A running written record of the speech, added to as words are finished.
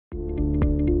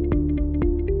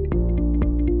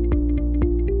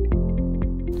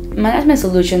Management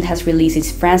Solutions has released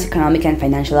its France Economic and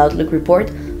Financial Outlook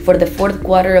report for the fourth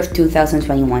quarter of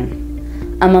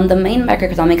 2021. Among the main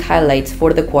macroeconomic highlights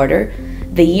for the quarter,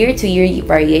 the year-to-year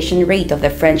variation rate of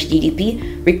the French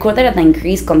GDP recorded an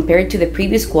increase compared to the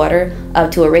previous quarter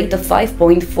up to a rate of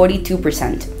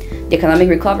 5.42%. The economic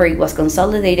recovery was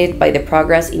consolidated by the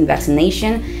progress in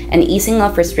vaccination and easing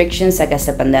of restrictions against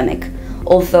the pandemic,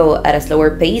 although at a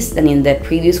slower pace than in the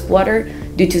previous quarter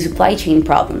due to supply chain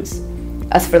problems.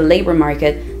 As for the labor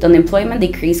market, the unemployment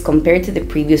decreased compared to the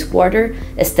previous quarter,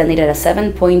 standing at a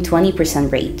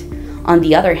 7.20% rate. On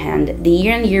the other hand, the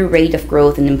year-on-year rate of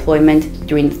growth in employment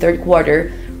during the third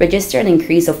quarter registered an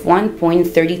increase of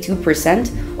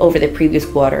 1.32% over the previous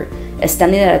quarter,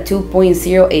 standing at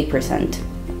 2.08%.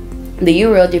 The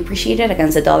euro depreciated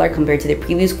against the dollar compared to the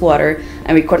previous quarter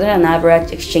and recorded an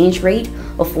average exchange rate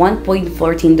of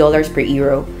 $1.14 per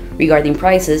euro. Regarding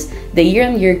prices, the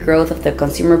year-on-year growth of the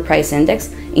Consumer Price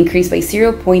Index increased by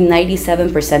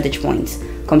 0.97 percentage points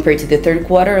compared to the third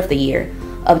quarter of the year,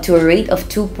 up to a rate of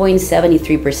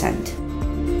 2.73%.